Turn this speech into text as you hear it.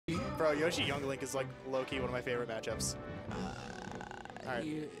Bro, Yoshi Young Link is like low-key one of my favorite matchups. All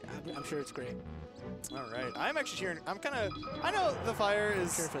right. I'm sure it's great. All right. I'm actually cheering. I know the fire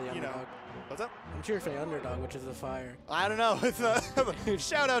is, For the underdog. What's up? I'm cheering for the underdog, which is the fire. I don't know.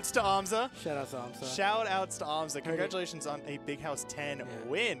 Shout-outs to Amza. Shout-outs to Amza. Shout-outs to Amza. Congratulations on a Big House 10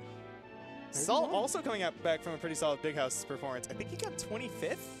 win. Salt also coming back from a pretty solid Big House performance. I think he got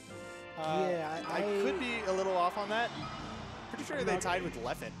 25th. Yeah, I could be a little off on that. Pretty sure they tied with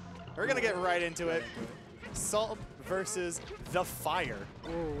Leffen. We're going to get right into it. Salt versus the Fire.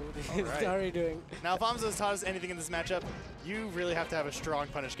 Oh, he's right. already doing. Now, if Amza has taught us anything in this matchup, you really have to have a strong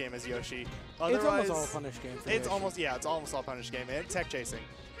punish game as Yoshi. Otherwise, it's almost all punish game. It's almost all punish game. And tech chasing.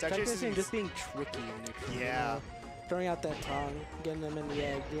 Tech chasing, just being tricky. Yeah. Throwing out that tongue, getting them in the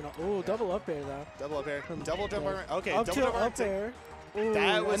egg. Oh, double up air though. Double up air. Double jump armor. Okay, up double jump armor. Up air. Ooh,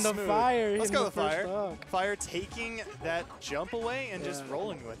 that was and smooth. The Fire. Let's go the Fire. Stock. Fire taking that jump away and just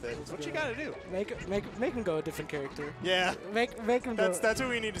rolling with it. That's what you gotta do. Make him go a different character. Yeah. Make him go. That's what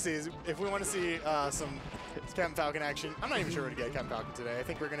we need to see. Is if we want to see some Captain Falcon action. I'm not even sure where to get Captain Falcon today. I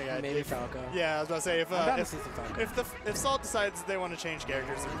think we're gonna get maybe Falco. Yeah, I was about to say if Salt decides they want to change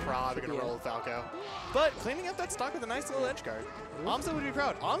characters, they're probably gonna roll with Falco. But cleaning up that stock with a nice little edge guard. Amza would be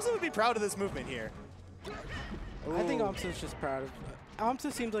proud. Amza would be proud of this movement here. Ooh. I think Amza's just proud of.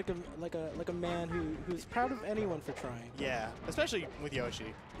 Amza seems like a man who's proud of anyone for trying. Yeah, especially with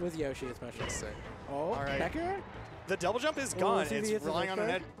Yoshi. With Yoshi especially. Yes, sir. Oh, all right. back air? The double jump is gone. It's relying on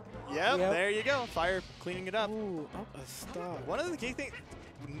an edge. Yep, there you go. Fire cleaning it up. Ooh, up a stock. One of the key things,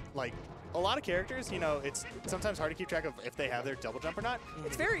 like a lot of characters, it's sometimes hard to keep track of if they have their double jump or not.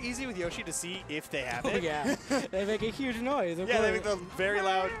 It's very easy with Yoshi to see if they have it. Oh yeah, they make a huge noise. Yeah, they make the very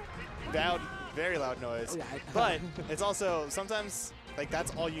loud noise. Yeah, but it's also sometimes. Like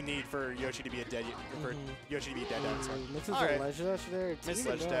that's all you need for Yoshi to be Yoshi to be dead. This is a ledge dash there. Miss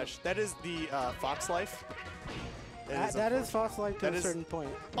ledge dash. That is the Fox life. That is Fox life to a certain point.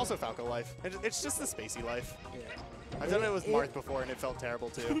 Also Falco life. It's just the spacey life. Yeah. I've done it with Marth before and it felt terrible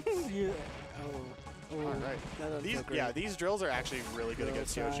too. Yeah. All right. These drills are actually really good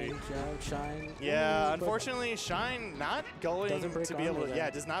against Yoshi. Shine. Yeah, unfortunately, Shine not going to be able to. Yeah,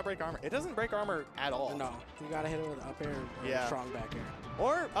 it does not break armor. It doesn't break armor at all. No, you gotta hit it with up air or strong back air.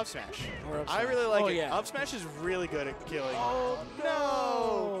 Or up smash. I really like it. Yeah. Up smash is really good at killing. Oh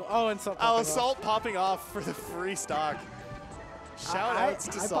no! Oh, and Salt popping off for the free stock. Shout outs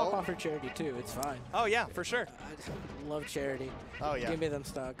to Salt. I pop off for Charity too. It's fine. Oh yeah, for sure. I love Charity. Oh yeah. Give me them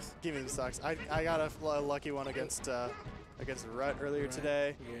stocks. Give me them stocks. I got a lucky one against Rut earlier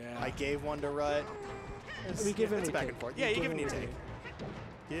today. Yeah. I gave one to Rut. It's back and forth. Yeah, you give and you take.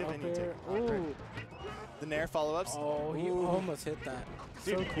 Give and you take. Ooh. The Nair follow-ups. Oh, he almost hit that.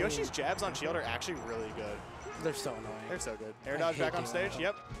 Dude, so cool. Yoshi's jabs on shield are actually really good. They're so annoying. They're so good. Air dodge back on stage.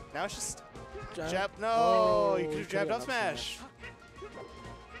 Yep. Now it's just jab. No, oh, you could have jabbed up smash.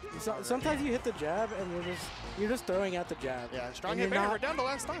 Sometimes you hit the jab and you're just throwing out the jab. Yeah, strong hit back. We're down to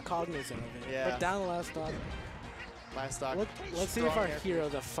last stock. Cognizant of it. Yeah. We're down to last stock. Last stock. Let's see if our hero,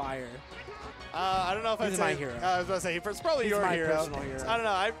 the Fire. I don't know if I'd say. My hero. I was about to say it's probably your hero. Personal hero. I don't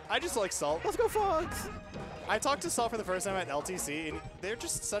know. I just like Salt. Let's go Fox. I talked to Salt for the first time at LTC, and they're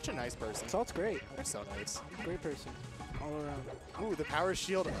just such a nice person. Salt's great. They're so nice. Great person. All around. Ooh, the power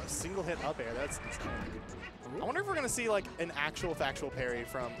shield, a single hit up air. That's insane. I wonder if we're gonna see like an actual factual parry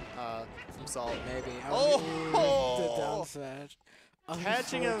from Salt. Maybe. Oh! The down smash.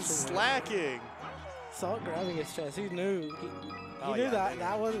 Catching him slacking. Salt grabbing his chest. He knew. He knew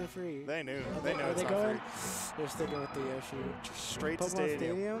that wasn't free. They knew. They knew it's not free. They're sticking with the Yoshi. Straight to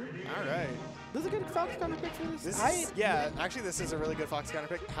stadium. All right. This is a good Fox counter pick for this. Yeah, actually, this is a really good Fox counter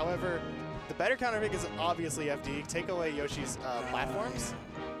pick. However, the better counter pick is obviously FD. Take away Yoshi's platforms,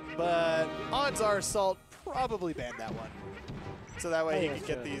 but odds are Salt probably banned that one. So that way he could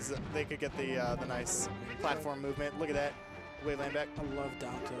get these. They could get the nice platform movement. Look at that. Wave land back. I love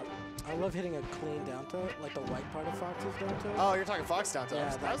down tilt. I love hitting a clean down tilt, like the white part of Fox's down tilt. Oh, you're talking Fox down tilt.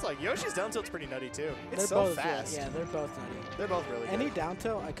 Yeah, I was like, Yoshi's down tilt's pretty nutty too. It's so fast. Yeah, they're both nutty. They're both really good. Any down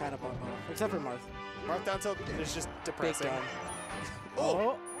tilt, I kind of pop off, except for Marth. Marth down tilt is just depressing. Big gun.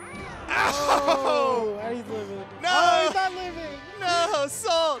 Oh! Oh! He's living. No! Oh, he's not living! No,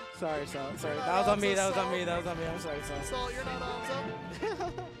 Salt! Sorry, Salt. Sorry. That was on me. That was on me. That was on me. I'm sorry, Salt. Salt, you're not on,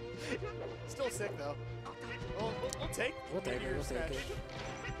 Salt. Still sick, though. We'll take it. We'll take it.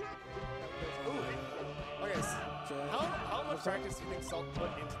 Ooh. Okay, so how much practice do you think Salt put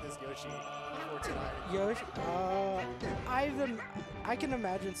into this Yoshi before tonight? Yoshi? I can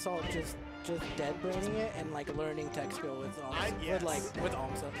imagine Salt just dead braining it and like learning tech skill with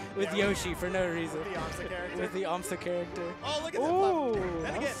with Yoshi for no reason. With the Amza character. With the Amza character. Oh, look at that.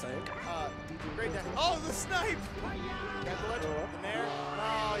 Then again, Oh, the snipe! Got the ledge, the nair.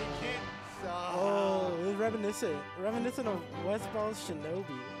 No, you can't. Oh, it's reminiscent of Westball's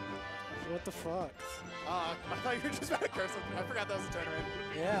Shinobi. What the fuck? I thought you were just about to curse something. I forgot that was a tournament.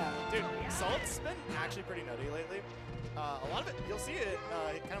 Yeah. Dude, Salt's been actually pretty nutty lately. A lot of it, you'll see it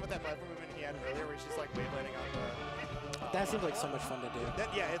kind of with that platform movement he had earlier where he's just like wave landing on the... That seems like so much fun to do.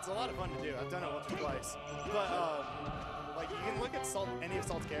 Yeah, it's a lot of fun to do. I've done it once or twice. But, like, you can look at any of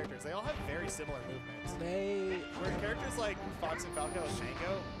Salt's characters. They all have very similar movements. Where characters like Fox and Falco and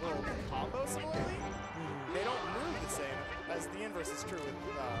Shango will combo similarly, they don't move the same as the inverse is true with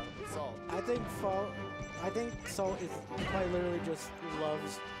Salt. I think Salt is quite literally just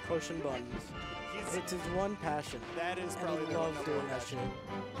loves pushing buttons. It's his one passion. That is probably and he loves doing that shit.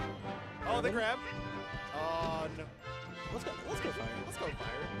 Oh, the grab. Oh, no. Let's go fire. Let's go fire.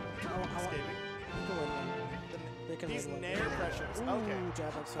 Escaping. These nair pressures. Ooh, Okay.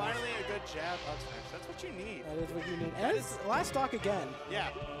 Jab up smash. Finally a good jab up smash. That's what you need. That is what you need. And it's last stock again. Yeah,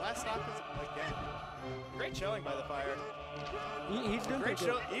 last stock is again. Great showing by the fire. He's doing great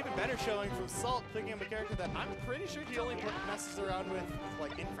good. Even better showing from Salt, picking up a character that I'm pretty sure he only messes around with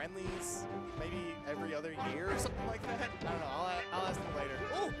like in friendlies, maybe every other year or something like that. I don't know. I'll ask him later.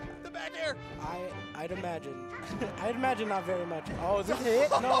 Oh, the back air. I'd imagine. I'd imagine not very much. Oh, is it hit?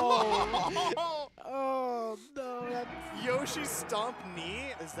 No. Oh no. Yoshi stomp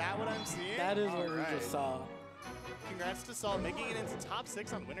knee. Is that what I'm seeing? That is what we just saw. Congrats to Salt, making it into top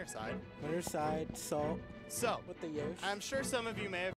 6 on winner side. Winner side, Salt. So, with the Yoshi. I'm sure some of you may have